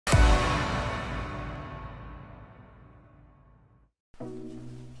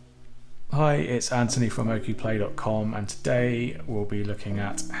Hi, it's Anthony from ocuplay.com, and today we'll be looking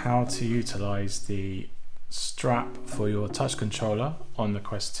at how to utilize the strap for your touch controller on the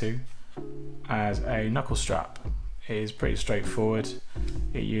Quest 2 as a knuckle strap. It is pretty straightforward.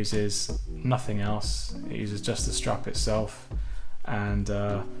 It uses nothing else. It uses just the strap itself, and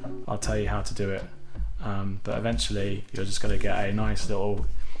I'll tell you how to do it. But eventually you're just going to get a nice little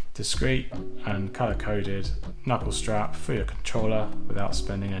discreet and color-coded knuckle strap for your controller without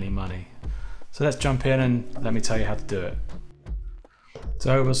spending any money. So let's jump in and let me tell you how to do it.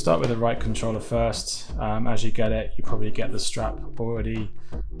 So we'll start with the right controller first. As you get it, you probably get the strap already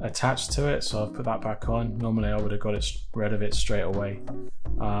attached to it, so I've put that back on. Normally I would have got rid of it straight away.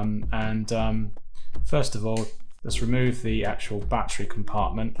 First of all, let's remove the actual battery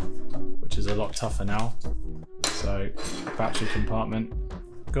compartment, which is a lot tougher now. So battery compartment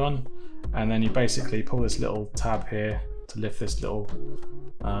gone, and then you basically pull this little tab here to lift this little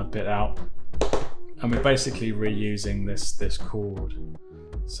bit out, and we're basically reusing this cord.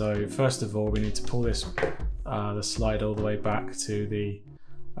 So first of all, we need to pull this the slide all the way back to the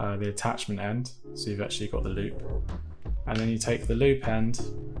attachment end, so you've actually got the loop, and then you take the loop end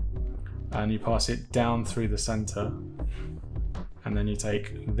and you pass it down through the center, and then you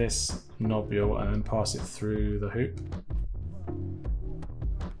take this nobule and then pass it through the hoop,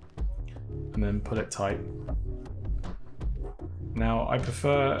 and then pull it tight. Now I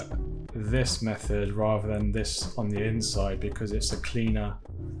prefer this method rather than this on the inside because it's a cleaner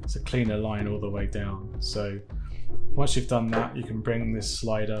line all the way down. So once you've done that, you can bring this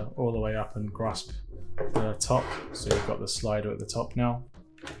slider all the way up and grasp the top, so you've got the slider at the top now.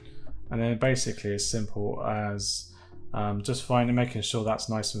 And then basically as simple as just making sure that's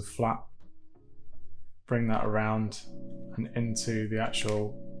nice and flat, bring that around and into the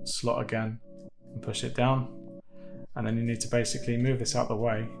actual slot again and push it down, and then you need to basically move this out the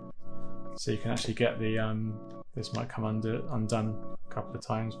way so you can actually get the this might come undone a couple of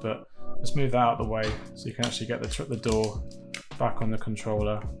times, but just move that out of the way so you can actually get the door back on the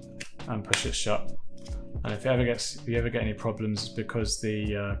controller and push it shut. And if you ever get any problems, because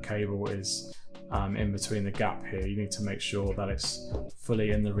the cable is in between the gap here, you need to make sure that it's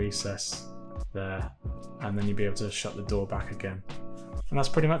fully in the recess there, and then you'll be able to shut the door back again. And that's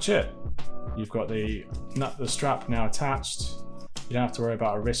pretty much it. You've got the strap now attached. You don't have to worry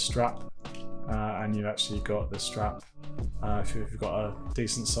about a wrist strap, and you've actually got the strap if you've got a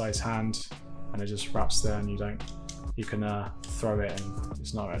decent sized hand, and it just wraps there, and you can throw it and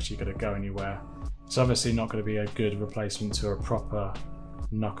it's not actually going to go anywhere. It's obviously not going to be a good replacement to a proper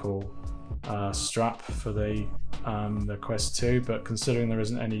knuckle strap for the Quest 2, but considering there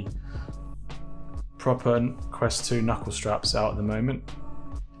isn't any proper Quest 2 knuckle straps out at the moment,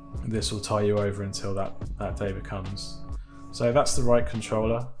 this will tie you over until that day becomes. So that's the right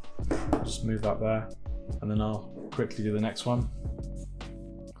controller. Just move that there, and then I'll quickly do the next one.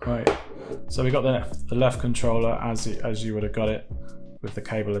 Right, so we got the left controller as you would have got it with the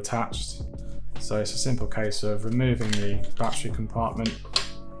cable attached. So it's a simple case of removing the battery compartment,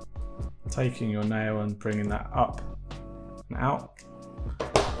 taking your nail and bringing that up and out,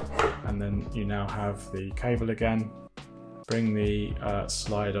 and then you now have the cable again. Bring the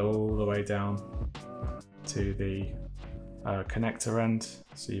slider all the way down to the connector end,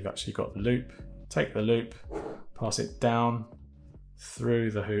 so you've actually got the loop. Take the loop, pass it down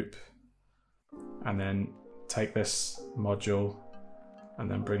through the hoop, and then take this module and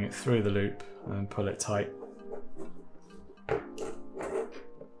then bring it through the loop and then pull it tight.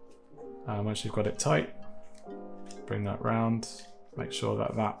 Once you've got it tight, bring that round, make sure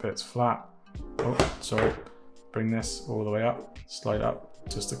that bit's flat. Oh, sorry. Bring this all the way up, slide up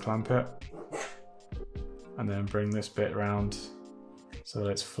just to clamp it, and then bring this bit round so that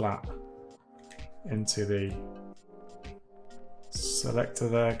it's flat into the selector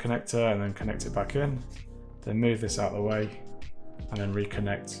there, connector, and then connect it back in. Then move this out of the way and then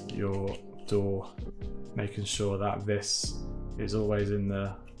reconnect your door, making sure that this is always in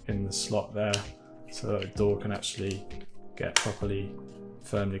the slot there, so that the door can actually get properly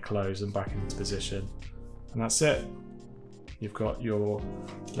firmly closed and back into position. And that's it. You've got your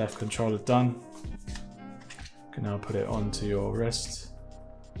left controller done. You can now put it onto your wrist,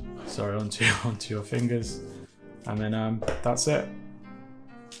 sorry, onto your fingers, and then that's it.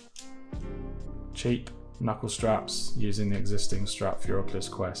 Cheap knuckle straps using the existing strap for your Oculus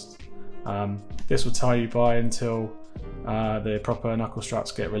Quest. This will tie you by until the proper knuckle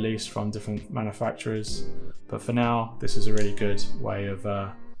straps get released from different manufacturers, but for now this is a really good way of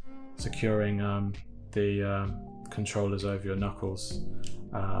securing the controllers over your knuckles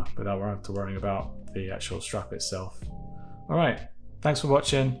without having to worry about the actual strap itself. Alright, thanks for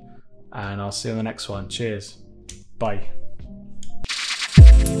watching. and I'll see you on the next one. Cheers. Bye.